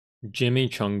Jimmy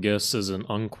Chungus is an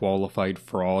unqualified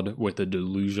fraud with a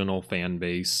delusional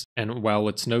fanbase, and while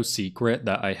it's no secret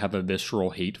that I have a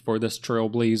visceral hate for this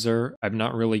trailblazer, I've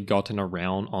not really gotten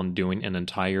around on doing an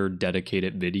entire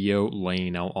dedicated video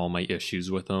laying out all my issues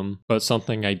with him. But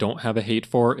something I don't have a hate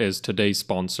for is today's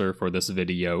sponsor for this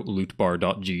video,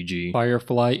 lootbar.gg.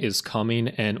 Firefly is coming,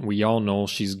 and we all know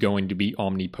she's going to be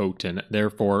omnipotent,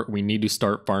 therefore we need to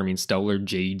start farming Stellar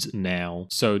Jades now.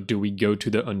 So do we go to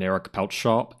the Oneric pouch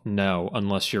shop? No,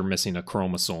 unless you're missing a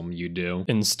chromosome, you do.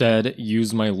 Instead,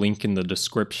 use my link in the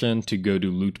description to go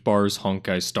to Lootbar's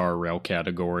Honkai Star Rail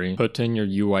category. Put in your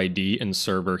UID and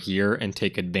server here and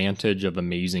take advantage of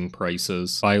amazing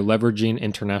prices. By leveraging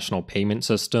international payment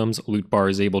systems, Lootbar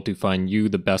is able to find you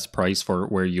the best price for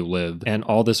where you live. And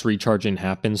all this recharging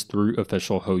happens through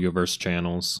official Hoyoverse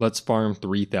channels. Let's farm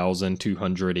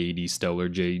 3,280 Stellar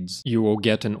Jades. You will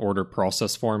get an order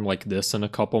process form like this in a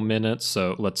couple minutes,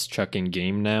 so let's check in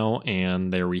game now.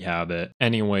 And there we have it.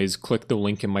 Anyways, click the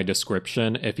link in my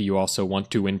description if you also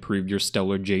want to improve your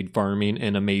Stellar Jade farming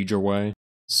in a major way.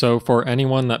 So for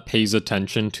anyone that pays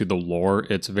attention to the lore,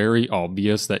 it's very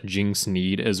obvious that Jing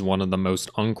Sneed is one of the most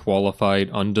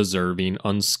unqualified, undeserving,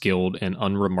 unskilled, and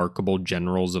unremarkable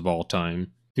generals of all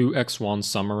time. Fu Xuan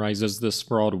summarizes this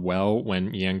fraud well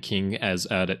when Yanqing is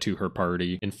added to her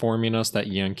party, informing us that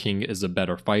Yanqing is a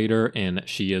better fighter and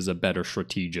she is a better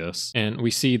strategist. And we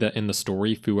see that in the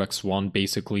story, Fu Xuan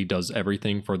basically does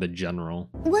everything for the general.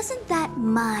 Wasn't that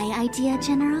my idea,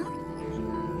 General?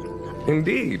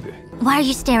 Indeed. Why are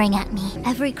you staring at me?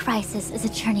 Every crisis is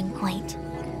a turning point.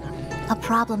 A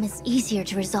problem is easier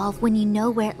to resolve when you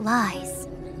know where it lies.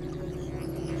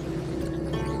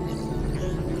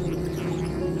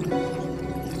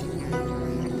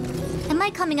 Am I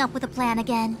coming up with a plan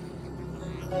again?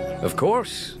 Of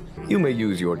course. You may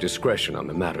use your discretion on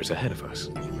the matters ahead of us.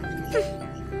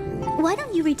 Why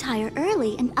don't you retire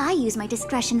early and I use my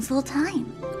discretion full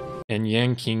time? And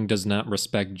Yanqing does not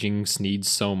respect Jing Sneed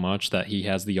so much that he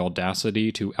has the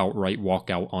audacity to outright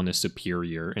walk out on his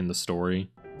superior in the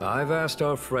story. I've asked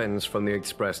our friends from the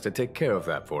Express to take care of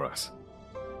that for us.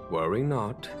 Worry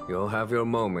not, you'll have your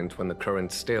moment when the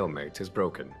current stalemate is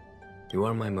broken. You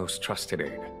are my most trusted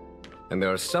aide. And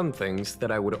there are some things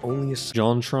that I would only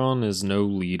assume. Jontron is no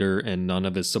leader and none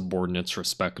of his subordinates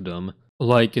respect him.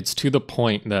 Like, it's to the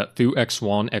point that Fu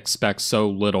Xuan expects so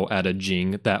little out of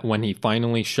Jing that when he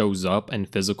finally shows up in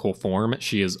physical form,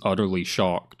 she is utterly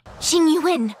shocked. Jing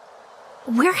Yuan,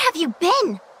 where have you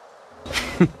been?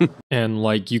 And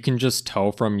like, you can just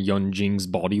tell from Yunjing's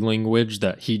body language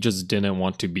that he just didn't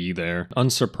want to be there.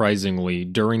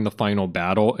 Unsurprisingly, during the final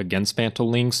battle against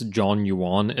Phantolinx, Jing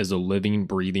Yuan is a living,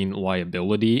 breathing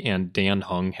liability and Dan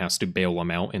Heng has to bail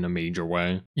him out in a major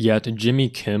way. Yet Jimmy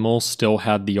Kimmel still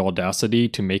had the audacity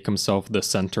to make himself the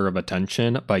center of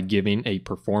attention by giving a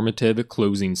performative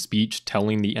closing speech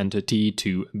telling the entity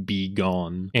to be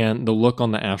gone. And the look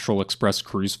on the Astral Express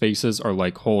crew's faces are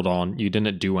like, hold on, you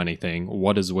didn't do anything.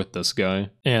 What is with this guy?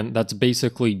 And that's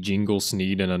basically Jingle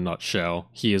Sneed in a nutshell.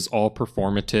 He is all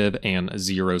performative and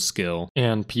zero skill.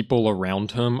 And people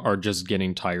around him are just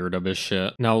getting tired of his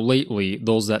shit. Now lately,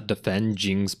 those that defend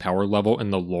Jing's power level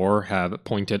in the lore have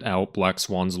pointed out Black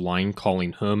Swan's line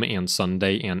calling him and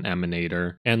Sunday an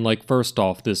emanator. And like, first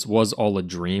off, this was all a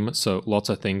dream, so lots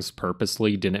of things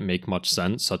purposely didn't make much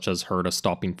sense, such as Herta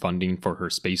stopping funding for her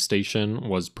space station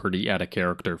was pretty out of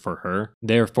character for her.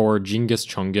 Therefore, Genghis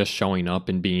Chungus showing up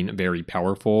and being very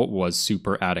powerful was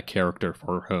super out of character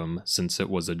for him, since it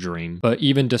was a dream. But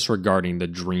even disregarding the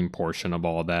dream portion of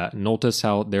all that, notice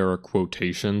how there are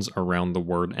quotations around the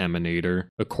word emanator.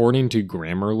 According to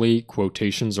Grammarly,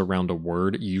 quotations around a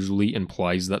word usually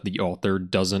implies that the author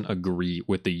doesn't agree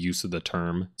with the use of the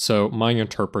term. So my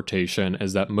interpretation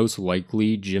is that most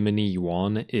likely Jiminy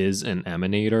Yuan is an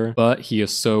emanator, but he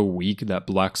is so weak that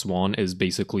Black Swan is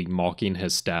basically mocking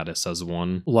his status as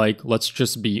one. Like, let's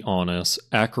just be honest,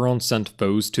 Acheron sent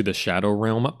foes to the Shadow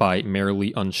Realm by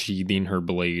merely unsheathing her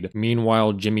blade.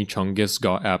 Meanwhile, Jimmy Chungus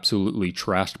got absolutely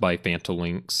trashed by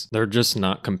Phantolinx. They're just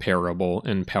not comparable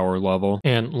in power level.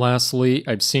 And lastly,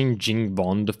 I've seen Jing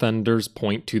Von defenders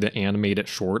point to the animated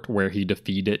short where he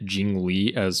defeated Jing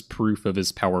Li as proof of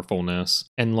his powerfulness.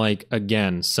 And like,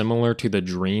 again, similar to the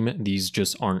dream, these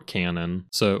just aren't canon.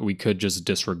 So we could just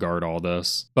disregard all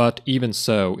this. But even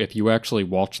so, if you actually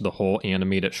watch the whole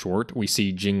animated short, we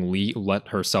see Jing Li let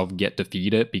herself get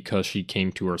defeated because she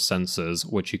came to her senses,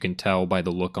 which you can tell by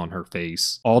the look on her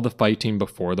face. All the fighting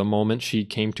before the moment she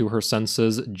came to her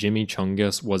senses, Jimmy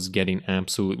Chungus was getting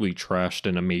absolutely trashed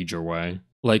in a major way.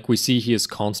 Like, we see he is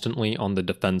constantly on the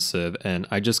defensive, and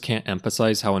I just can't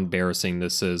emphasize how embarrassing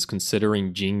this is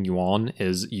considering Jing Yuan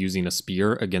is using a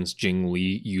spear against Jing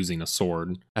Li using a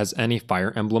sword. As any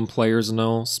Fire Emblem players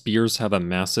know, spears have a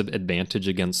massive advantage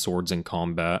against swords in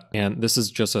combat, and this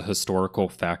is just a historical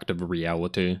fact of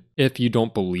reality. If you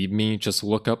don't believe me, just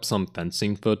look up some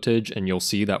fencing footage and you'll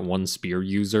see that one spear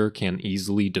user can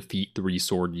easily defeat 3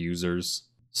 sword users.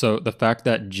 So the fact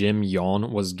that Jing Yuan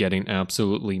was getting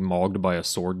absolutely mogged by a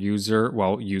sword user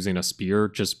while using a spear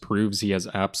just proves he has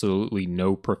absolutely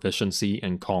no proficiency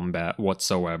in combat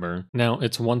whatsoever. Now,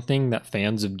 it's one thing that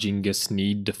fans of Genghis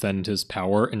need defend his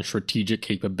power and strategic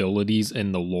capabilities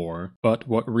in the lore, but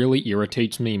what really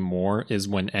irritates me more is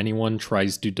when anyone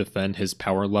tries to defend his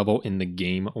power level in the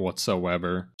game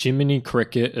whatsoever. Jiminy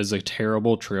Cricket is a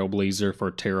terrible trailblazer for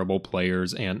terrible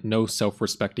players, and no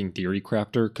self-respecting theory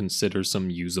crafter considers him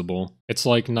usable. It's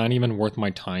like not even worth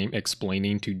my time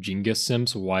explaining to Genghis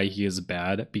Simps why he is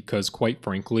bad, because quite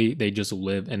frankly, they just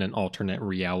live in an alternate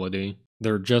reality.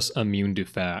 They're just immune to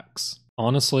facts.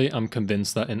 Honestly, I'm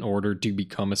convinced that in order to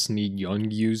become a Sneed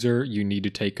Young user, you need to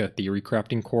take a theory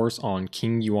crafting course on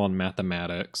King Yuan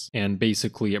mathematics, and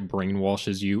basically it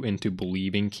brainwashes you into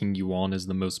believing King Yuan is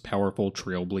the most powerful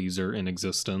trailblazer in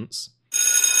existence.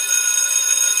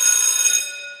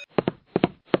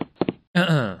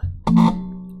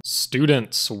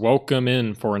 Students, welcome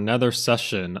in for another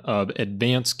session of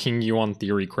Advanced King Yuan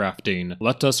Theory Crafting.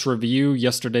 Let us review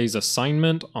yesterday's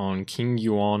assignment on King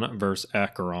Yuan vs.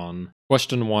 Acheron.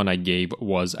 Question 1 I gave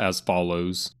was as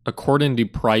follows. According to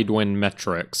Pridewind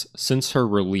metrics, since her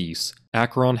release,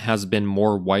 Acheron has been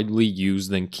more widely used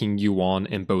than King Yuan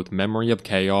in both Memory of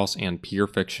Chaos and Pure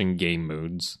Fiction game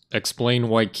modes. Explain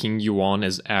why King Yuan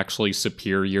is actually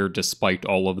superior despite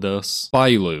all of this.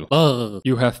 Bailu,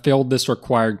 you have failed this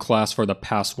required class for the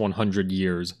past 100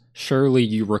 years. Surely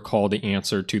you recall the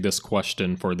answer to this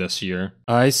question for this year.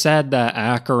 I said that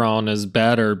Acheron is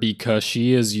better because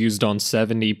she is used on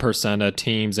 70% of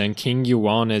teams and King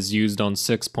Yuan is used on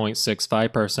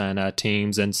 6.65% of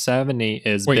teams and 70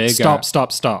 is bigger. Wait,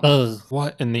 stop.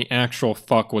 What in the actual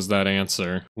fuck was that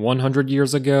answer? 100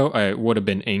 years ago, I would have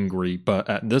been angry, but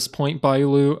at this point,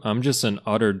 Bailu, I'm just in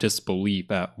utter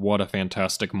disbelief at what a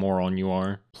fantastic moron you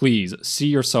are. Please, see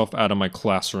yourself out of my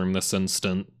classroom this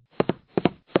instant.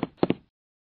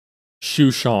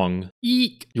 Shushong.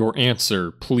 Eek. Your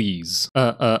answer, please.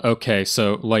 Okay,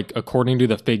 so, like, according to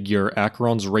the figure,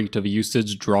 Acheron's rate of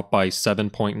usage dropped by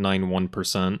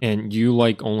 7.91%, and you,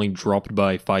 like, only dropped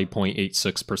by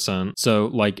 5.86%. So,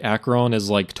 like, Acheron is,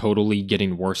 like, totally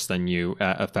getting worse than you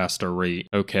at a faster rate.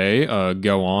 Okay,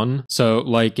 go on. So,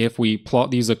 like, if we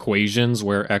plot these equations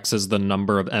where X is the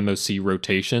number of MOC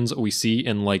rotations, we see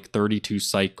in, like, 32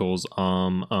 cycles,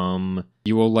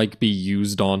 you will, like, be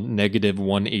used on negative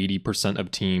 180%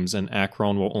 of teams, and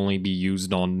Acheron will only be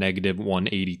used on negative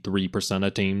 183%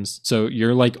 of teams. So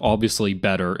you're, like, obviously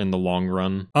better in the long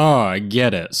run. Ah, I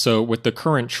get it. So with the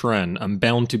current trend, I'm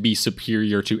bound to be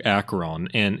superior to Acheron,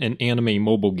 and in anime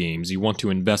mobile games, you want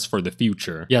to invest for the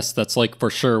future. Yes, that's, like,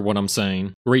 for sure what I'm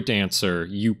saying. Great answer.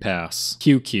 You pass.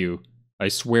 QQ. I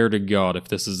swear to God, if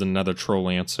this is another troll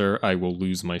answer, I will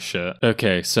lose my shit.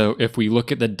 Okay, so if we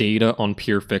look at the data on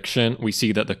Pure Fiction, we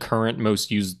see that the current most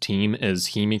used team is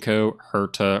Himiko,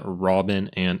 Herta,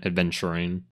 Robin, and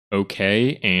Adventuring.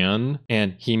 Okay, and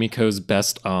Himiko's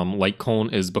best light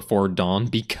cone is Before Dawn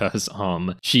because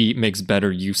she makes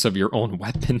better use of your own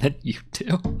weapon than you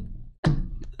do.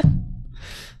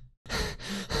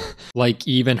 Like,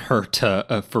 even Herta,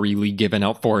 a freely given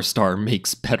out 4-star,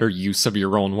 makes better use of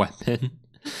your own weapon.